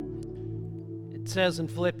It says in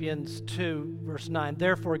Philippians 2, verse 9,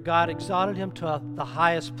 "Therefore God exalted him to the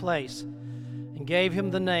highest place and gave him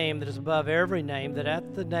the name that is above every name, that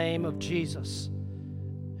at the name of Jesus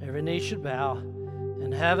every knee should bow,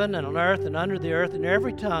 in heaven and on earth and under the earth, and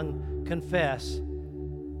every tongue confess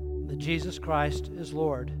that Jesus Christ is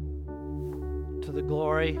Lord, to the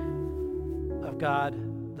glory of God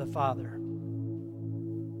the Father."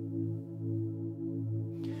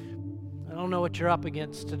 I don't know what you're up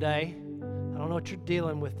against today. I don't know what you're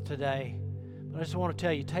dealing with today. But I just want to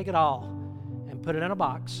tell you, take it all and put it in a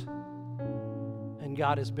box. And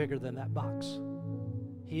God is bigger than that box.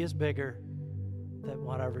 He is bigger than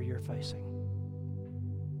whatever you're facing.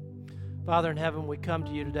 Father in heaven, we come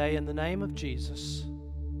to you today in the name of Jesus,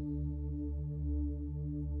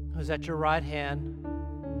 who's at your right hand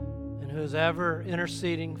and who's ever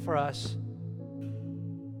interceding for us.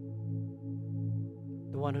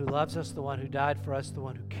 The one who loves us, the one who died for us, the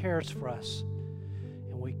one who cares for us.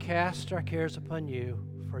 And we cast our cares upon you,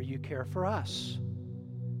 for you care for us.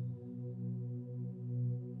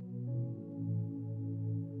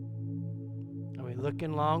 And we look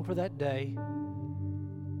and long for that day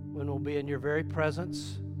when we'll be in your very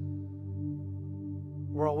presence,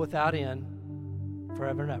 world without end,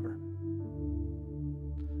 forever and ever.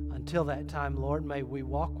 Until that time, Lord, may we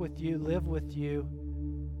walk with you, live with you,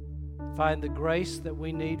 find the grace that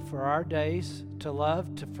we need for our days to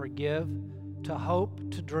love, to forgive, to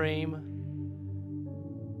hope, to dream,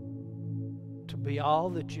 to be all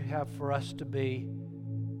that you have for us to be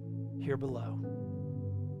here below.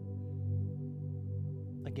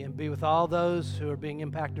 Again, be with all those who are being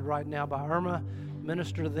impacted right now by Irma.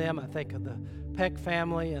 Minister to them. I think of the Peck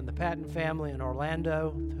family and the Patton family in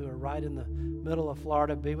Orlando who are right in the middle of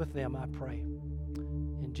Florida. Be with them, I pray.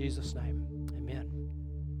 In Jesus' name, amen.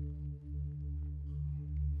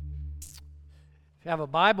 If you have a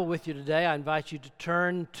Bible with you today, I invite you to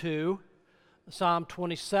turn to Psalm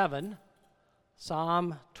 27.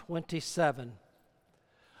 Psalm 27.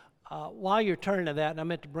 While you're turning to that, and I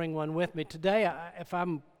meant to bring one with me, today, if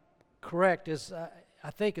I'm correct,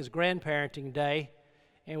 I think is Grandparenting Day.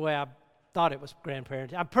 Anyway, I thought it was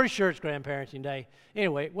grandparenting. I'm pretty sure it's Grandparenting Day.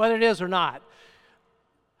 Anyway, whether it is or not,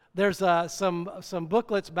 there's some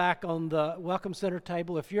booklets back on the Welcome Center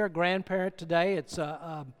table. If you're a grandparent today, it's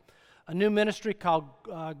a new ministry called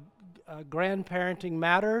Grandparenting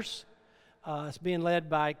Matters. It's being led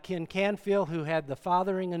by Ken Canfield, who had the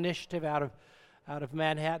Fathering Initiative out of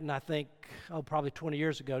Manhattan, I think, probably 20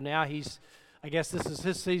 years ago now. I guess this is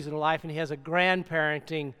his season of life, and he has a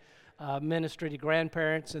grandparenting ministry to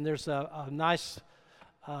grandparents, and there's a nice,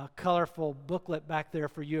 colorful booklet back there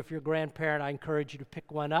for you. If you're a grandparent, I encourage you to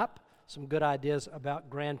pick one up. Some good ideas about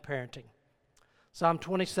grandparenting. Psalm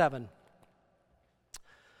 27.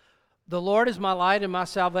 The Lord is my light and my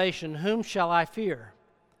salvation. Whom shall I fear?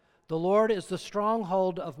 The Lord is the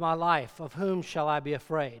stronghold of my life. Of whom shall I be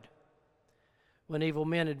afraid? When evil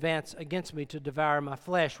men advance against me to devour my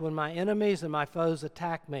flesh, when my enemies and my foes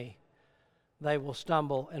attack me, they will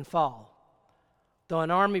stumble and fall. Though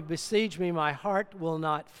an army besiege me, my heart will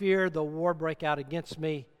not fear. Though war break out against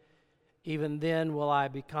me, even then will I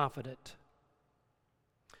be confident.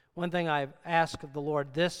 One thing I have asked of the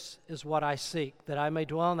Lord, this is what I seek, that I may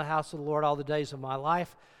dwell in the house of the Lord all the days of my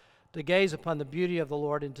life, to gaze upon the beauty of the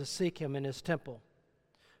Lord and to seek him in his temple.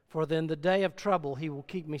 For then the day of trouble he will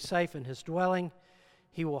keep me safe in his dwelling.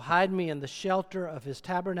 He will hide me in the shelter of his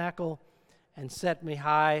tabernacle and set me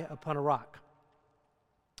high upon a rock.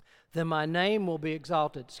 Then my name will be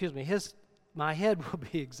exalted. My head will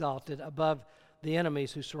be exalted above the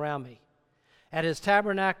enemies who surround me. At his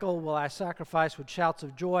tabernacle will I sacrifice with shouts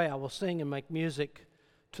of joy. I will sing and make music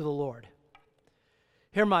to the Lord.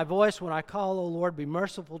 Hear my voice when I call, O Lord, be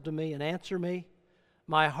merciful to me and answer me.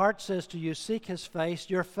 My heart says to you, seek his face.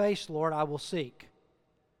 Your face, Lord, I will seek.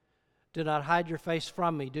 Do not hide your face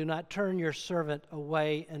from me. Do not turn your servant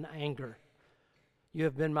away in anger. You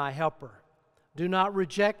have been my helper. Do not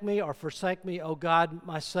reject me or forsake me, O God,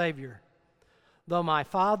 my Savior. Though my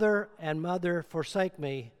father and mother forsake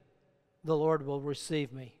me, the Lord will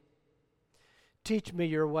receive me. Teach me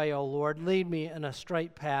your way, O Lord. Lead me in a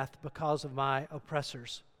straight path because of my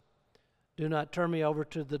oppressors. Do not turn me over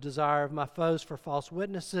to the desire of my foes, for false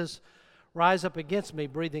witnesses rise up against me,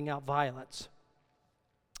 breathing out violence.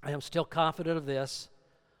 I am still confident of this.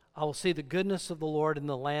 I will see the goodness of the Lord in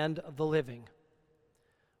the land of the living.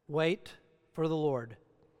 Wait for the Lord.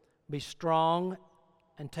 Be strong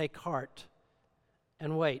and take heart,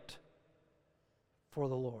 and wait for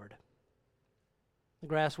the Lord. The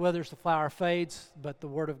grass withers, the flower fades, but the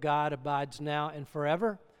word of God abides now and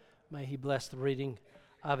forever. May he bless the reading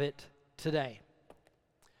of it today.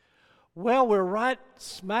 Well, we're right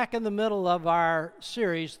smack in the middle of our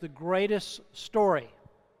series, The Greatest Story.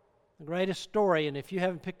 The Greatest Story. And if you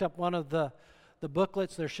haven't picked up one of the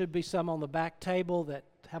booklets, there should be some on the back table that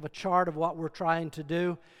have a chart of what we're trying to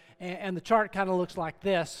do. And the chart kind of looks like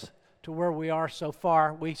this to where we are so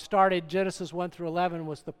far. We started Genesis 1 through 11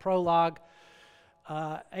 was the prologue.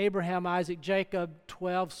 Abraham, Isaac, Jacob,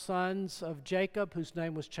 12 sons of Jacob, whose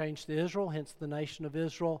name was changed to Israel, hence the nation of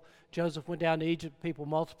Israel. Joseph went down to Egypt, people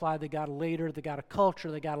multiplied, they got a leader, they got a culture,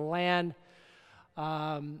 they got a land.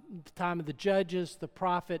 The time of the judges, the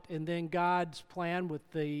prophet, and then God's plan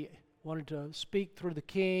wanted to speak through the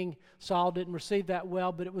king. Saul didn't receive that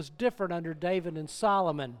well, but it was different under David and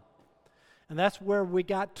Solomon. And that's where we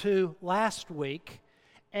got to last week.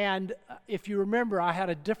 And if you remember, I had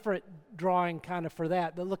a different drawing kind of for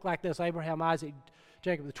that looked like this: Abraham, Isaac,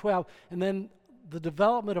 Jacob, the 12. And then the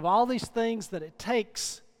development of all these things that it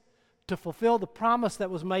takes to fulfill the promise that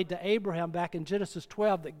was made to Abraham back in Genesis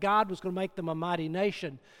 12, that God was going to make them a mighty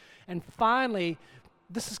nation. And finally,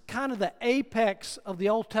 this is kind of the apex of the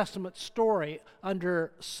Old Testament story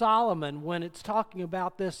under Solomon when it's talking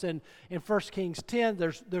about this in 1 Kings 10.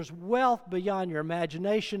 There's wealth beyond your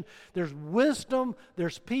imagination. There's wisdom.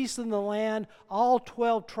 There's peace in the land. All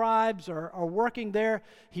 12 tribes are working there.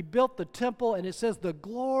 He built the temple, and it says the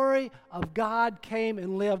glory of God came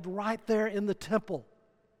and lived right there in the temple.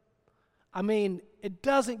 I mean, it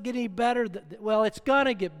doesn't get any better. Well, it's going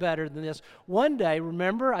to get better than this. One day,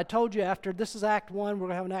 remember, I told you after this is Act 1, we're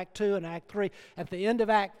going to have an Act 2 and Act 3. At the end of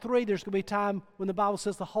Act 3, there's going to be a time when the Bible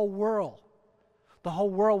says the whole world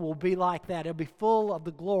will be like that. It'll be full of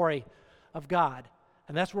the glory of God.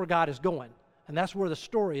 And that's where God is going. And that's where the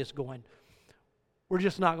story is going. We're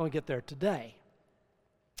just not going to get there today.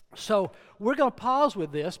 So we're going to pause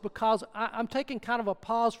with this because I'm taking kind of a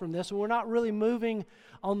pause from this, and we're not really moving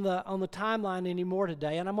on the timeline anymore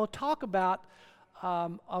today. And I'm going to talk about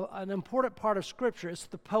an important part of Scripture. It's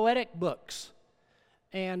the poetic books.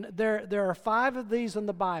 And there are 5 of these in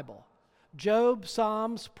the Bible: Job,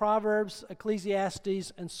 Psalms, Proverbs,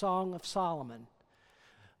 Ecclesiastes, and Song of Solomon.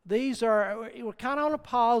 We're kind of on a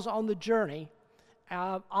pause on the journey.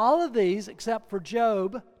 All of these, except for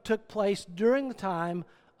Job, took place during the time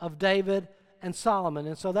of David and Solomon.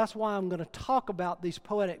 And so that's why I'm going to talk about these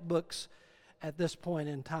poetic books at this point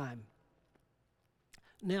in time.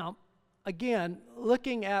 Now, again,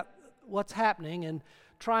 looking at what's happening and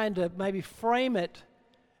trying to maybe frame it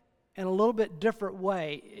in a little bit different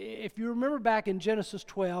way. If you remember back in Genesis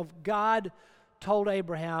 12, God told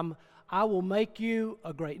Abraham, I will make you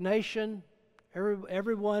a great nation.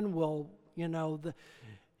 Everyone will,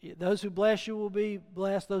 those who bless you will be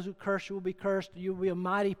blessed. Those who curse you will be cursed. You will be a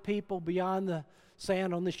mighty people beyond the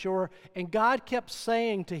sand on the shore. And God kept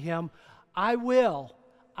saying to him, I will,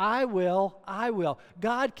 I will, I will.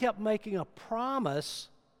 God kept making a promise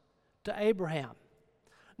to Abraham.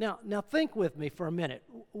 Now think with me for a minute.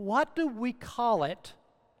 What do we call it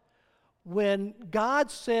when God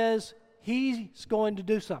says He's going to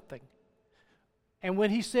do something? And when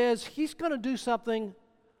He says He's going to do something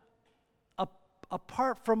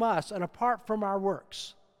apart from us and apart from our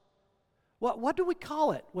works. What do we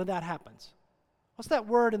call it when that happens? What's that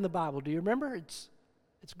word in the Bible? Do you remember? It's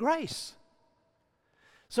grace.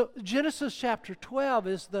 So Genesis chapter 12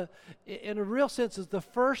 in a real sense, is the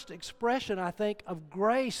first expression, I think, of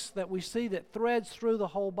grace that we see that threads through the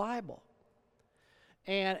whole Bible.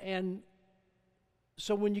 And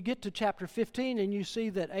so when you get to chapter 15 and you see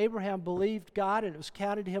that Abraham believed God and it was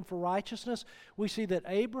counted to him for righteousness, we see that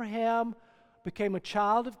Abraham became a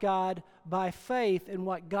child of God by faith in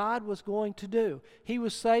what God was going to do. He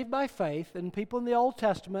was saved by faith, and people in the Old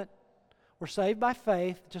Testament were saved by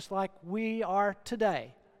faith just like we are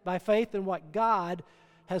today, by faith in what God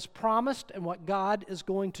has promised and what God is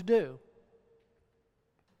going to do.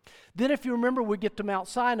 Then if you remember, we get to Mount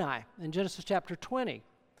Sinai in Genesis chapter 20,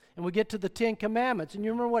 and we get to the 10 Commandments, and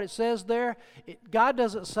you remember what it says there? God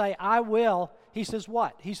doesn't say, I will. He says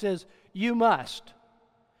what? He says, you must.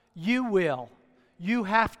 You will. You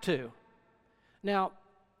have to. Now,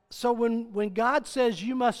 so when God says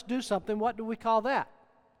you must do something, what do we call that?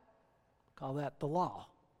 We call that the law.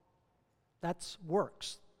 That's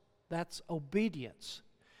works. That's obedience.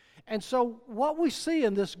 And so what we see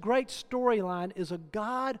in this great storyline is a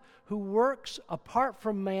God who works apart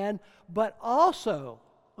from man, but also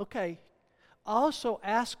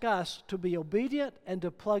ask us to be obedient and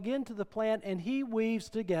to plug into the plan, and He weaves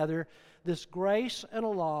together this grace and a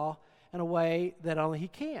law in a way that only He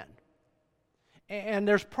can. And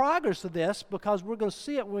there's progress to this because we're going to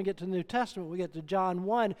see it when we get to the New Testament. We get to John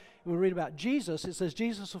 1 and we read about Jesus. It says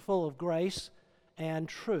Jesus is full of grace and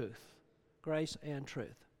truth. Grace and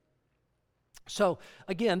truth. So,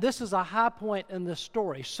 again, this is a high point in this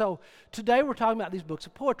story. So, today we're talking about these books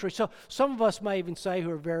of poetry. So, some of us may even say, who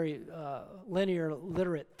are very linear,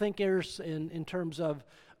 literate thinkers in terms of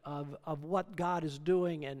what God is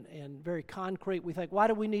doing and very concrete, we think, why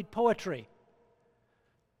do we need poetry?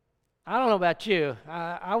 I don't know about you.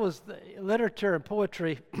 Literature and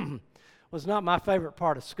poetry was not my favorite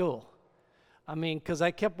part of school. I mean, because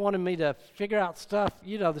they kept wanting me to figure out stuff.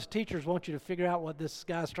 You know, the teachers want you to figure out what this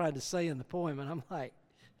guy's trying to say in the poem, and I'm like,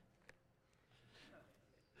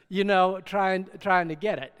 trying to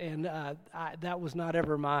get it, and that was not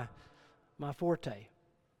ever my forte.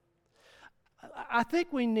 I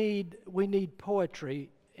think we need poetry,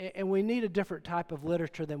 and we need a different type of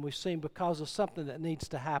literature than we've seen because of something that needs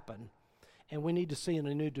to happen, and we need to see in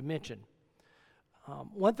a new dimension.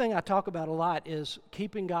 One thing I talk about a lot is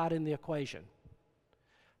keeping God in the equation.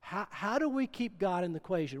 How do we keep God in the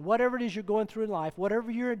equation? Whatever it is you're going through in life,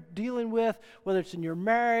 whatever you're dealing with, whether it's in your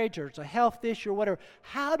marriage or it's a health issue or whatever,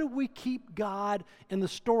 how do we keep God in the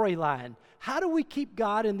storyline? How do we keep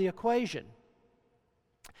God in the equation?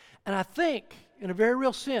 And I think, in a very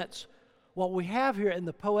real sense, what we have here in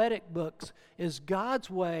the poetic books is God's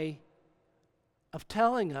way of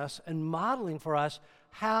telling us and modeling for us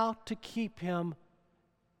how to keep Him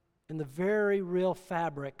in the very real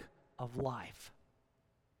fabric of life.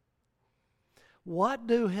 What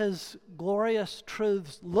do His glorious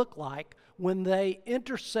truths look like when they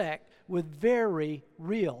intersect with very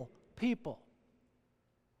real people?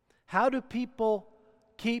 How do people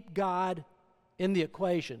keep God in the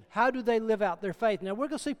equation? How do they live out their faith? Now, we're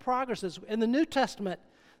going to see progress. In the New Testament,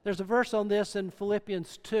 there's a verse on this in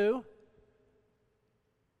Philippians 2.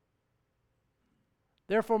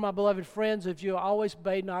 Therefore, my beloved friends, if you always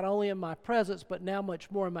obey not only in my presence, but now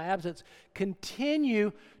much more in my absence,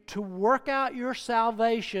 continue to work out your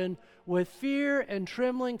salvation with fear and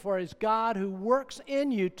trembling, for it is God who works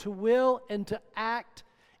in you to will and to act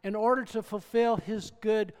in order to fulfill His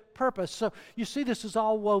good purpose. So you see, this is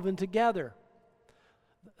all woven together.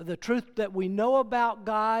 The truth that we know about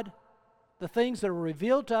God, the things that are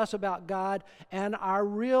revealed to us about God, and our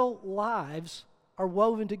real lives are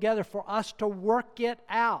woven together for us to work it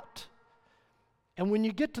out. And when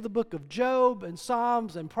you get to the book of Job and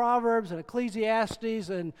Psalms and Proverbs and Ecclesiastes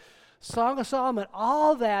and Song of Solomon,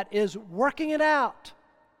 all that is working it out.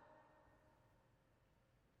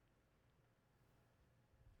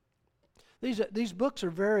 These books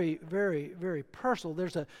are very, very, very personal.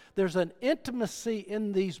 There's an intimacy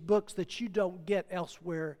in these books that you don't get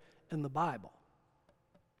elsewhere in the Bible.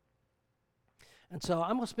 And so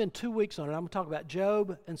I'm going to spend 2 weeks on it. I'm going to talk about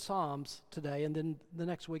Job and Psalms today, and then the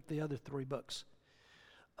next week the other 3 books.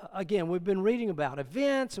 Again, we've been reading about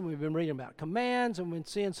events, and we've been reading about commands, and we've been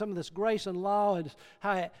seeing some of this grace and law and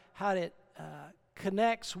how it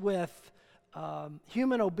connects with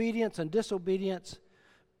human obedience and disobedience.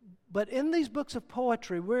 But in these books of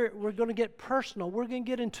poetry, we're going to get personal. We're going to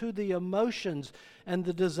get into the emotions and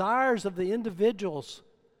the desires of the individuals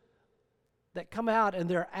that come out, and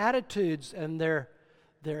their attitudes and their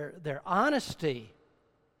honesty.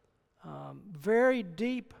 Very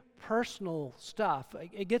deep personal stuff.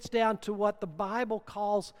 It gets down to what the Bible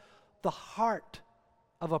calls the heart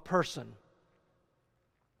of a person.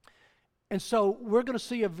 And so we're going to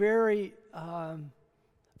see a very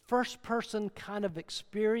first-person kind of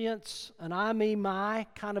experience, an I, me, my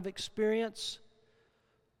kind of experience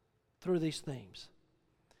through these themes.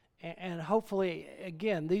 And hopefully,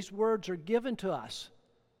 again, these words are given to us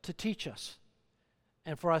to teach us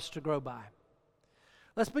and for us to grow by.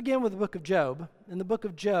 Let's begin with the book of Job. In the book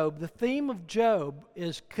of Job, the theme of Job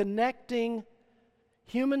is connecting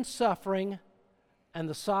human suffering and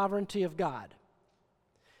the sovereignty of God.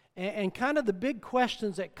 And kind of the big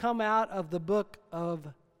questions that come out of the book of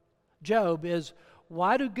Job is,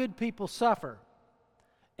 why do good people suffer?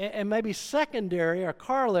 And maybe secondary or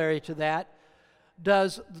corollary to that,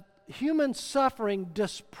 does human suffering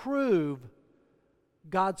disprove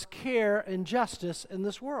God's care and justice in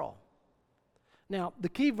this world? Now, the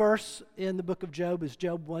key verse in the book of Job is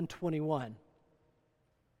Job 1:21.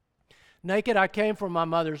 Naked I came from my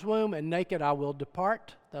mother's womb, and naked I will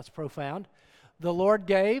depart. That's profound. The Lord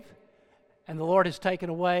gave, and the Lord has taken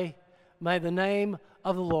away. May the name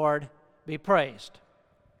of the Lord be praised.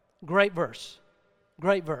 Great verse.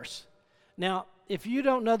 Great verse. Now, if you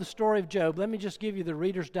don't know the story of Job, let me just give you the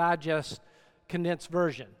Reader's Digest condensed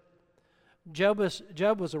version. Job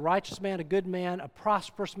was a righteous man, a good man, a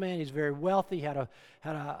prosperous man. He's very wealthy, had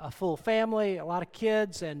a full family, a lot of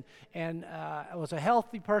kids, and was a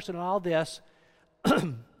healthy person and all this.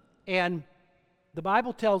 And the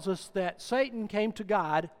Bible tells us that Satan came to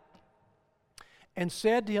God and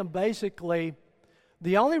said to him basically,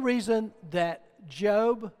 the only reason that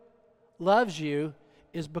Job loves you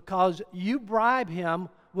is because you bribe him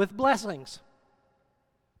with blessings.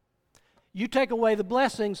 You take away the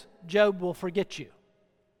blessings, Job will forget you.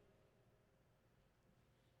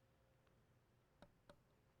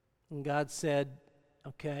 And God said,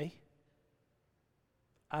 okay,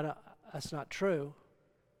 that's not true,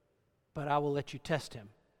 but I will let you test him.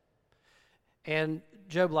 And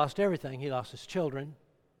Job lost everything. He lost his children,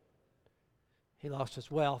 he lost his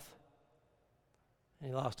wealth, and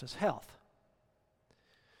he lost his health.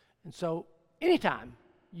 And so anytime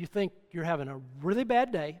you think you're having a really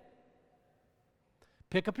bad day,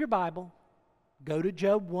 pick up your Bible, go to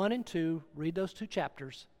Job 1 and 2, read those 2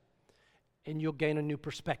 chapters, and you'll gain a new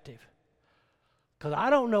perspective. Because I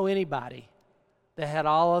don't know anybody that had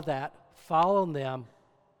all of that fall on them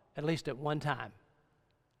at least at one time.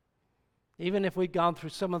 Even if we'd gone through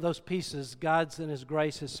some of those pieces, God's in His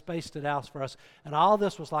grace has spaced it out for us. And all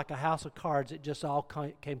this was like a house of cards. It just all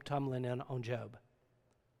came tumbling in on Job.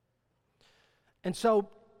 And so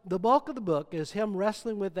the bulk of the book is him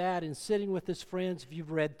wrestling with that and sitting with his friends. If you've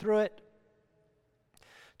read through it,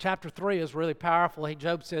 chapter 3 is really powerful.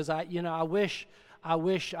 Job says, I wish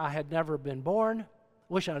I had never been born. I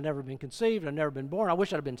wish I had never been conceived. I'd never been born. I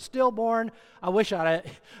wish I'd have been stillborn. I wish I'd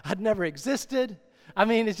never existed. I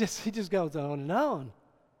mean, he just goes on and on.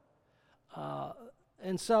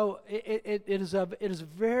 And so it's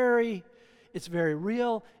very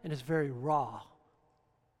real, and it's very raw.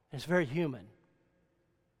 And it's very human.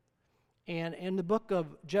 And in the book of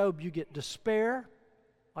Job, you get despair,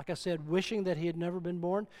 like I said, wishing that he had never been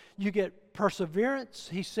born. You get perseverance.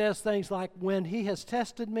 He says things like, when he has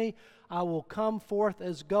tested me, I will come forth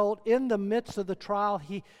as gold. In the midst of the trial,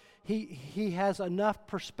 he has enough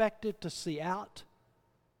perspective to see out.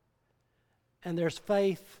 And there's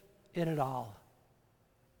faith in it all.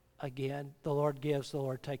 Again, the Lord gives, the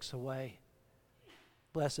Lord takes away.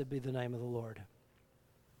 Blessed be the name of the Lord.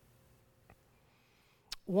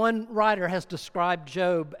 One writer has described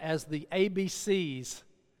Job as the ABCs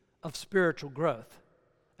of spiritual growth.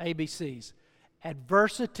 ABCs.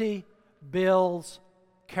 Adversity builds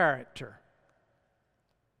character.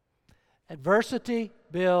 Adversity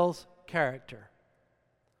builds character.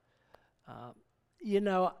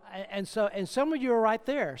 And some of you are right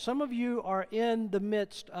there. Some of you are in the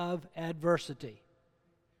midst of adversity.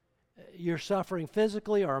 You're suffering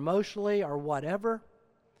physically or emotionally or whatever.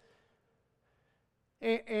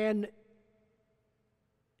 And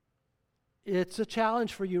it's a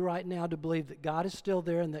challenge for you right now to believe that God is still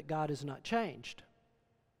there and that God has not changed.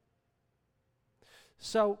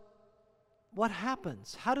 So, what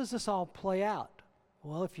happens? How does this all play out?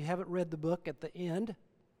 Well, if you haven't read the book at the end,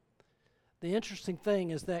 the interesting thing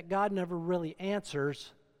is that God never really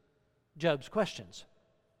answers Job's questions.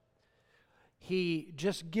 He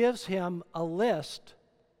just gives him a list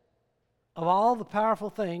of all the powerful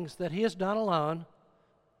things that he has done alone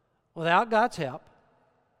without God's help.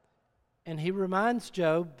 And he reminds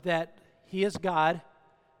Job that he is God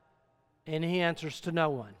and he answers to no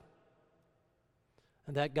one.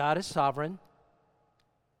 And that God is sovereign.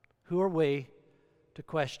 Who are we to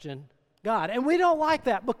question God? And we don't like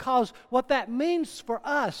that, because what that means for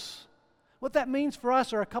us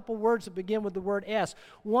are a couple words that begin with the word S.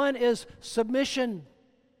 One is submission.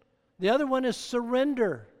 The other one is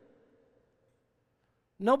surrender.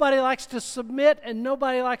 Nobody likes to submit and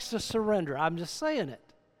nobody likes to surrender. I'm just saying it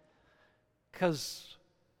because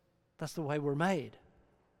that's the way we're made.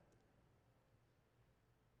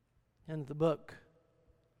 In the book,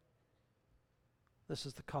 this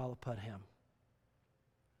is the call upon him.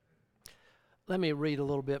 Let me read a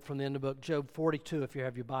little bit from the end of the book, Job 42, if you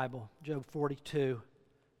have your Bible. Job 42.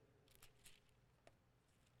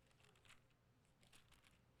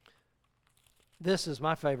 This is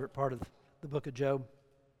my favorite part of the book of Job.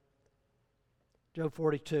 Job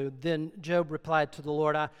 42. Then Job replied to the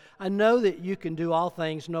Lord, I know that you can do all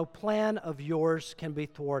things. No plan of yours can be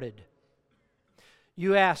thwarted.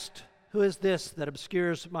 You asked, who is this that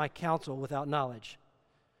obscures my counsel without knowledge?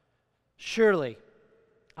 Surely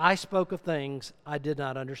I spoke of things I did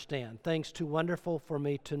not understand, things too wonderful for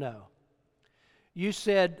me to know. You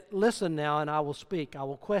said, listen now, and I will speak. I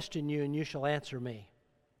will question you, and you shall answer me.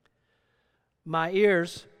 My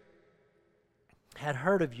ears had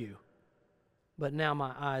heard of you, but now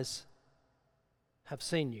my eyes have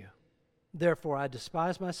seen you. Therefore I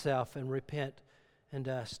despise myself and repent in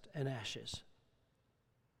dust and ashes.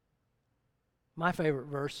 My favorite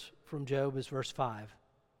verse from Job is verse 5.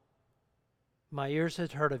 My ears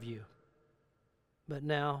had heard of you, but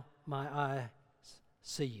now my eyes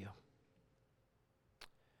see you.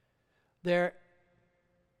 There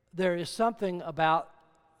there is something about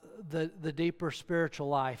the deeper spiritual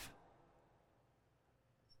life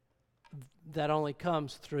that only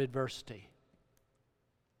comes through adversity.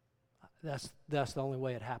 That's the only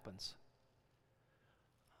way it happens.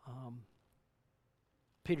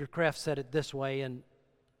 Peter Kreeft said it this way, and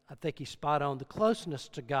I think he's spot on. The closeness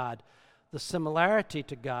to God, the similarity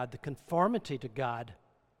to God, the conformity to God,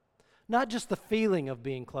 not just the feeling of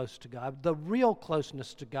being close to God, the real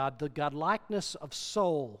closeness to God, the godlikeness of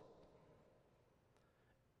soul,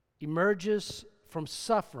 emerges from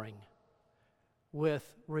suffering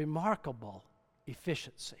with remarkable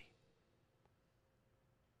efficiency.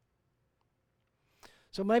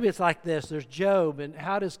 So maybe it's like this. There's Job, and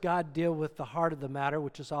how does God deal with the heart of the matter,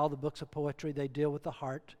 which is all the books of poetry, they deal with the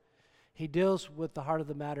heart. He deals with the heart of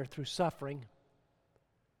the matter through suffering,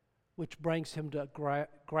 which brings him to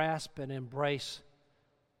grasp and embrace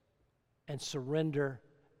and surrender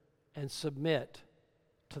and submit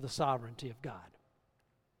to the sovereignty of God.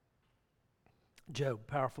 Job,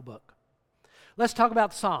 powerful book. Let's talk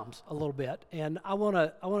about the Psalms a little bit, and I want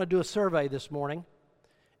to do a survey this morning.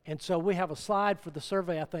 And so we have a slide for the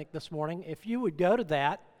survey, I think, this morning. If you would go to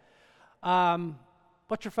that,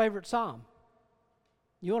 what's your favorite psalm?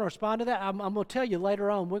 You want to respond to that? I'm going to tell you later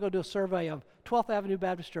on. We're going to do a survey of 12th Avenue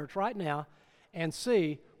Baptist Church right now and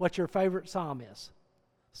see what your favorite psalm is.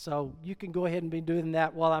 So you can go ahead and be doing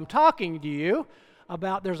that while I'm talking to you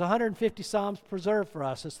about there's 150 psalms preserved for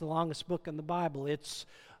us. It's the longest book in the Bible. It's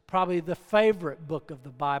probably the favorite book of the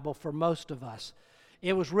Bible for most of us.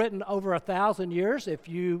 It was written over 1,000 years, if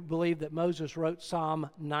you believe that Moses wrote Psalm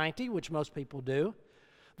 90, which most people do.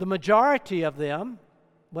 The majority of them,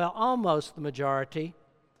 well, almost the majority,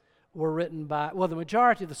 were written by, the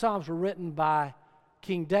majority of the Psalms were written by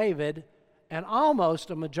King David, and almost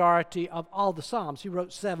a majority of all the Psalms. He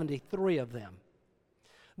wrote 73 of them.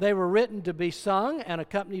 They were written to be sung and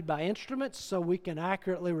accompanied by instruments, so we can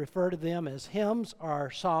accurately refer to them as hymns or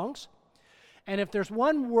songs. And if there's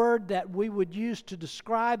one word that we would use to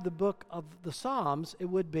describe the book of the Psalms, it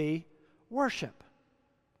would be worship.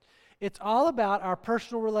 It's all about our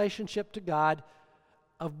personal relationship to God,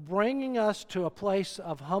 of bringing us to a place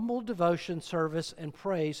of humble devotion, service, and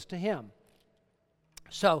praise to Him.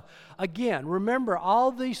 So, again, remember,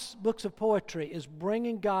 all these books of poetry is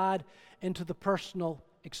bringing God into the personal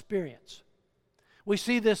experience. We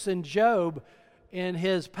see this in Job, in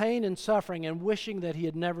his pain and suffering and wishing that he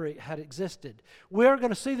had never had existed. We're going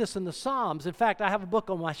to see this in the Psalms. In fact, I have a book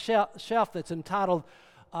on my shelf that's entitled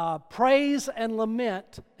Praise and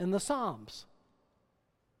Lament in the Psalms,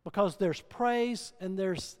 because there's praise and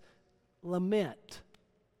there's lament.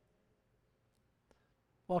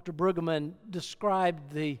 Walter Brueggemann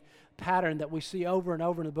described the pattern that we see over and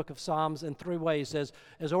over in the book of Psalms in three ways, as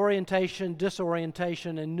orientation,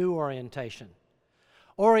 disorientation, and new orientation.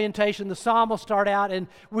 Orientation, the psalm will start out, and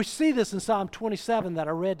we see this in Psalm 27 that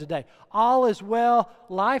I read today. All is well,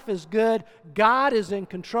 life is good, God is in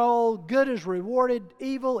control, good is rewarded,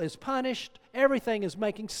 evil is punished, everything is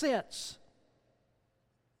making sense.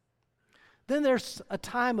 Then there's a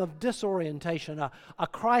time of disorientation, a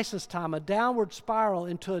crisis time, a downward spiral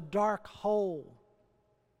into a dark hole.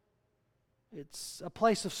 It's a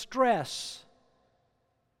place of stress.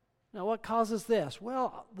 Now, what causes this?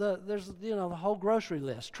 Well, there's the whole grocery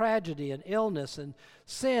list: tragedy and illness and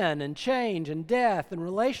sin and change and death and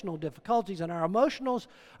relational difficulties, and our emotions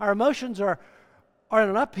are in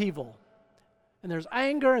an upheaval. And there's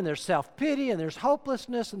anger and there's self-pity and there's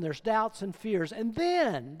hopelessness and there's doubts and fears. And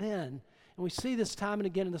then, and we see this time and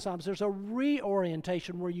again in the Psalms, there's a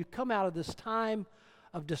reorientation where you come out of this time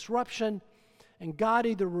of disruption, and God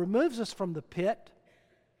either removes us from the pit,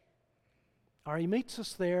 or He meets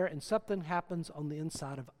us there, and something happens on the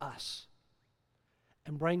inside of us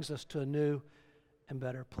and brings us to a new and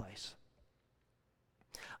better place.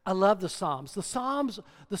 I love the Psalms. The Psalms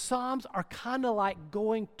are kind of like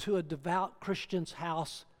going to a devout Christian's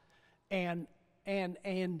house and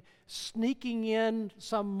sneaking in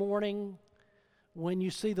some morning when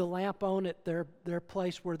you see the lamp on at their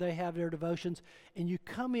place where they have their devotions, and you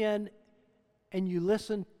come in and you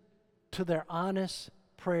listen to their honest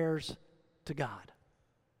prayers to God.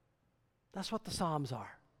 That's what the Psalms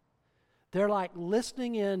are. They're like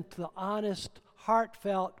listening in to the honest,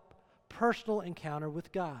 heartfelt, personal encounter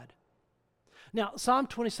with God. Now, Psalm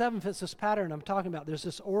 27 fits this pattern I'm talking about. There's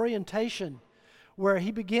this orientation where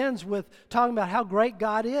he begins with talking about how great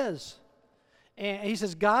God is. And he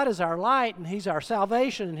says God is our light, and He's our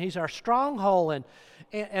salvation, and He's our stronghold.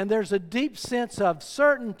 And there's a deep sense of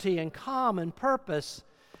certainty and calm and purpose.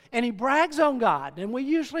 And he brags on God. And we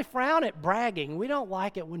usually frown at bragging. We don't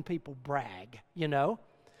like it when people brag,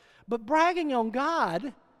 But bragging on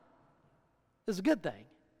God It's a good thing.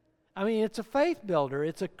 I mean, it's a faith builder.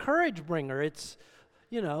 It's a courage bringer. It's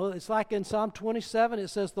like in Psalm 27, it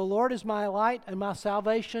says, "The Lord is my light and my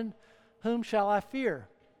salvation. Whom shall I fear?"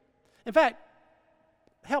 In fact,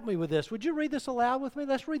 help me with this. Would you read this aloud with me?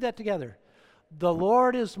 Let's read that together. "The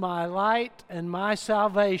Lord is my light and my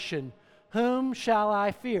salvation. Whom shall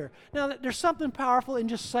I fear?" Now, there's something powerful in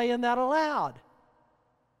just saying that aloud.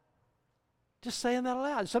 Just saying that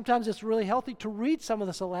aloud. Sometimes it's really healthy to read some of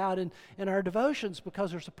this aloud in our devotions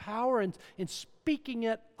because there's a power in speaking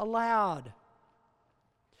it aloud.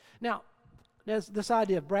 Now, there's this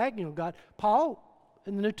idea of bragging on God. Paul,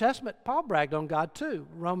 in the New Testament, Paul bragged on God too.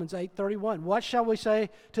 Romans 8:31. "What shall we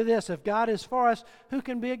say to this? If God is for us, who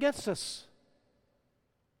can be against us?"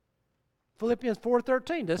 Philippians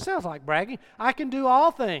 4:13. This sounds like bragging. "I can do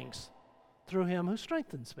all things through him who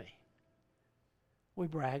strengthens me." We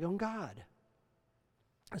brag on God.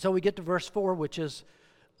 So we get to verse 4, which is,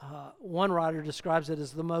 one writer describes it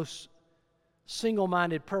as the most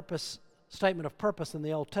single-minded statement of purpose in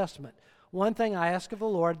the Old Testament. "One thing I ask of the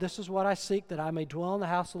Lord, this is what I seek, that I may dwell in the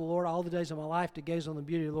house of the Lord all the days of my life, to gaze on the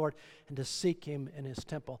beauty of the Lord and to seek him in his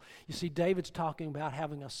temple." You see, David's talking about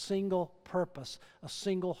having a single purpose, a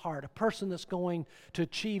single heart. A person that's going to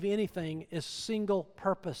achieve anything is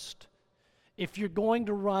single-purposed. If you're going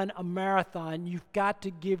to run a marathon, you've got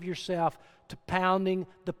to give yourself to pounding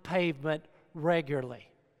the pavement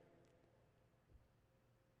regularly.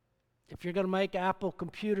 If you're going to make Apple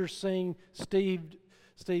Computers sing Steve,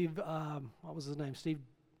 what was his name? Steve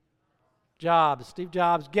Jobs. Steve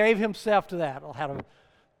Jobs gave himself to that. I'll have to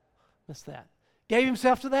miss that. Gave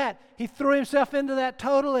himself to that. He threw himself into that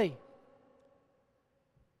totally.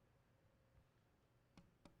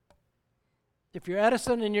 If you're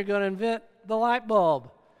Edison and you're going to invent the light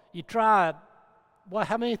bulb, you try,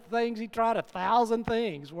 how many things he tried? 1,000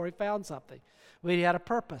 things where he found something. But he had a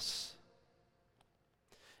purpose.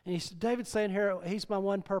 And David's saying here, he's my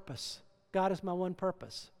one purpose. God is my one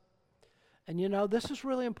purpose. And this is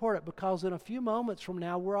really important because in a few moments from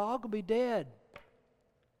now, we're all going to be dead.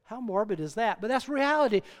 How morbid is that? But that's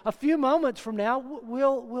reality. A few moments from now,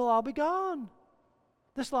 we'll all be gone.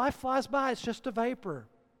 This life flies by. It's just a vapor.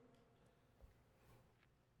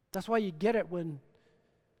 That's why you get it when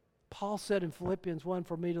Paul said in Philippians 1,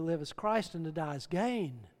 "For me to live is Christ and to die is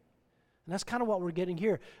gain." And that's kind of what we're getting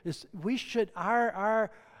here. Is we should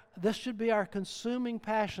this should be our consuming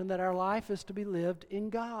passion, that our life is to be lived in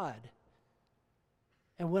God.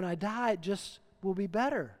 And when I die, it just will be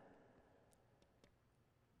better.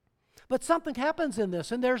 But something happens in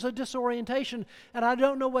this, and there's a disorientation, and I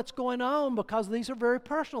don't know what's going on because these are very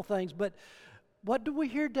personal things. But what do we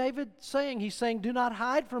hear David saying? He's saying, "Do not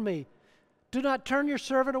hide from me. Do not turn your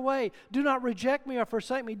servant away. Do not reject me or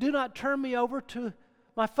forsake me. Do not turn me over to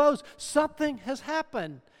my foes." Something has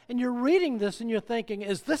happened. And you're reading this and you're thinking,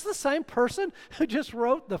 is this the same person who just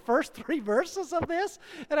wrote the first 3 verses of this?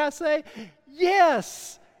 And I say,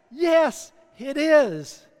 yes, it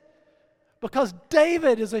is. Because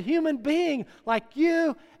David is a human being like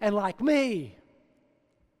you and like me.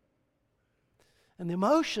 And the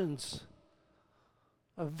emotions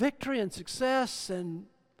of victory and success, and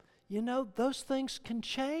those things can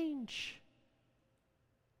change.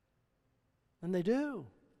 And they do.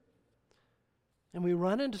 And we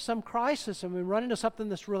run into some crisis, and we run into something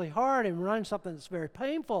that's really hard, and we run into something that's very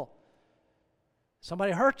painful.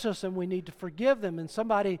 Somebody hurts us, and we need to forgive them, and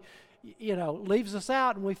somebody, leaves us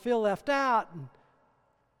out, and we feel left out, and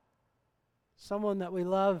someone that we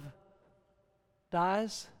love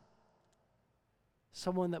dies.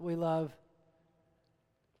 Someone that we love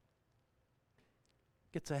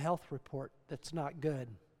gets a health report that's not good.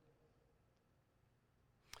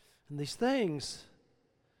 And these things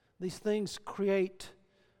create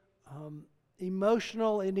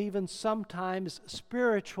emotional and even sometimes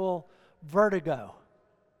spiritual vertigo,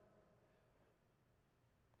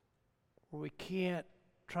 where we can't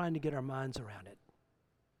trying to get our minds around it.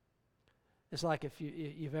 It's like if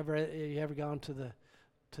you've ever gone to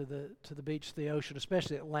the beach, the ocean,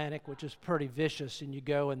 especially Atlantic, which is pretty vicious, and you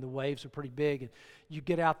go and the waves are pretty big, and you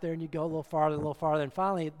get out there and you go a little farther, and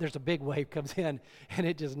finally there's a big wave comes in and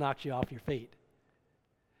it just knocks you off your feet.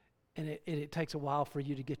 And it takes a while for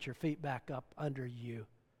you to get your feet back up under you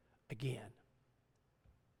again.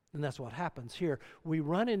 And that's what happens here. We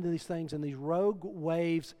run into these things, and these rogue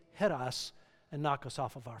waves hit us and knock us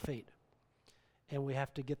off of our feet. And we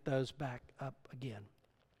have to get those back up again.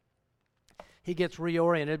 He gets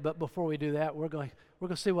reoriented, but before we do that, we're going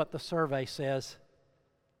to see what the survey says.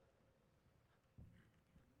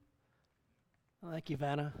 Thank you,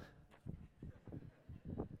 Vanna.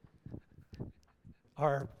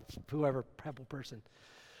 Or whoever, Pebble person.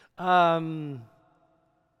 20%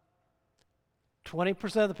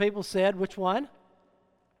 of the people said which one?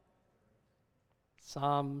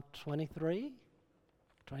 Psalm 23,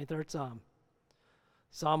 23rd Psalm.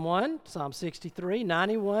 Psalm 1, Psalm 63,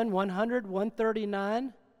 91, 100,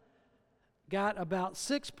 139 got about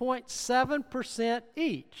 6.7%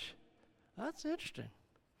 each. That's interesting.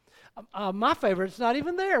 My favorite's not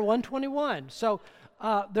even there, 121. So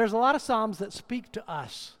there's a lot of Psalms that speak to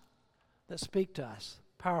us,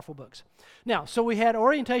 powerful books. Now, so we had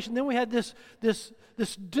orientation, then we had this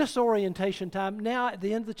disorientation time. Now at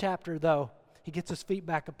the end of the chapter, though, he gets his feet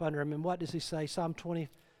back up under him, and what does he say? Psalm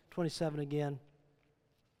 27 again.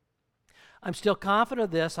 I'm still confident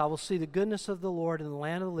of this. I will see the goodness of the Lord in the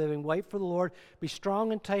land of the living. Wait for the Lord. Be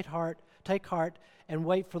strong and take heart, and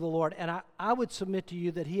wait for the Lord. And I would submit to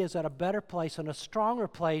you that he is at a better place and a stronger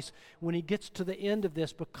place when he gets to the end of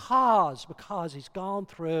this because he's gone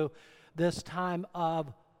through this time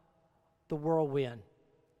of the whirlwind,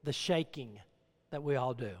 the shaking that we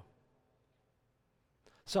all do.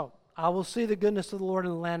 So, I will see the goodness of the Lord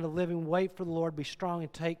in the land of the living. Wait for the Lord. Be strong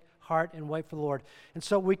and take heart and wait for the Lord. And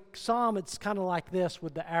so Psalm, it's kind of like this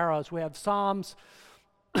with the arrows. We have Psalms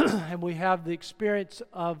and we have the experience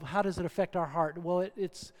of how does it affect our heart. Well,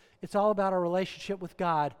 it's all about our relationship with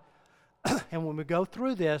God. And when we go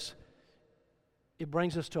through this, it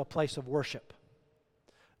brings us to a place of worship.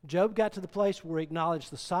 Job got to the place where he acknowledged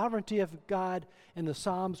the sovereignty of God. In the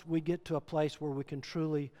Psalms, we get to a place where we can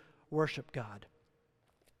truly worship God.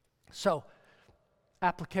 So,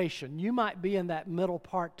 application. You might be in that middle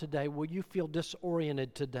part today where you feel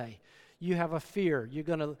disoriented today. You have a fear. You're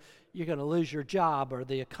gonna lose your job, or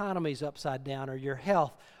the economy's upside down, or your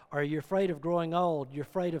health, or you're afraid of growing old. You're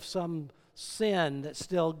afraid of some sin that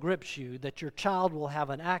still grips you, that your child will have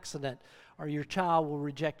an accident, or your child will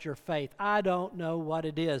reject your faith. I don't know what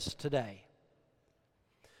it is today.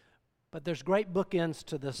 But there's great bookends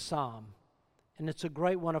to this psalm, and it's a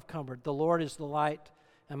great one of comfort. The Lord is the light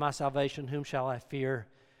and my salvation, whom shall I fear?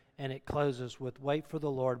 And it closes with, wait for the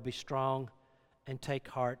Lord, be strong, and take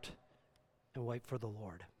heart, and wait for the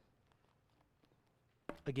Lord.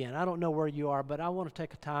 Again, I don't know where you are, but I want to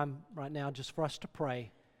take a time right now just for us to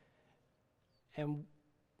pray. And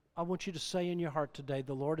I want you to say in your heart today,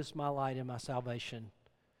 the Lord is my light and my salvation.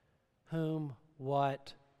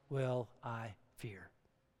 What will I fear?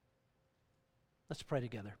 Let's pray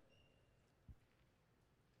together.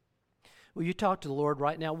 Will you talk to the Lord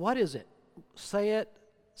right now? What is it? Say it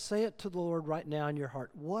to the Lord right now in your heart.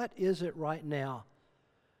 What is it right now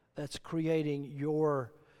that's creating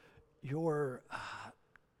your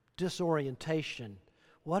disorientation?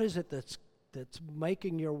 What is it that's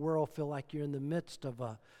making your world feel like you're in the midst of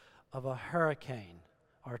a hurricane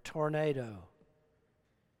or a tornado?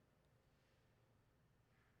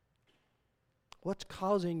 What's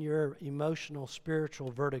causing your emotional,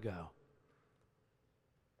 spiritual vertigo?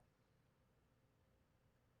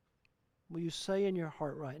 Will you say in your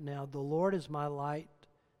heart right now, the Lord is my light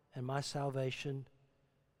and my salvation.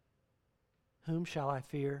 Whom shall I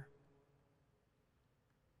fear?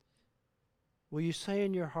 Will you say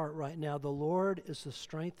in your heart right now, the Lord is the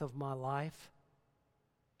strength of my life.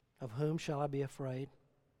 Of whom shall I be afraid?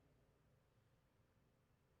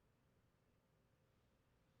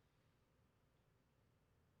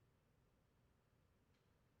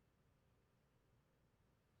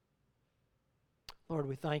 Lord,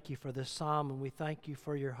 we thank you for this psalm, and we thank you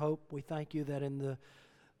for your hope. We thank you that in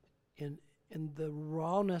the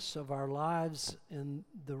rawness of our lives, in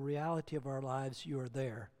the reality of our lives, you are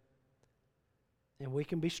there. And we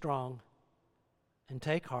can be strong and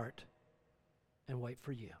take heart and wait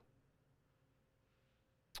for you.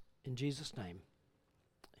 In Jesus' name.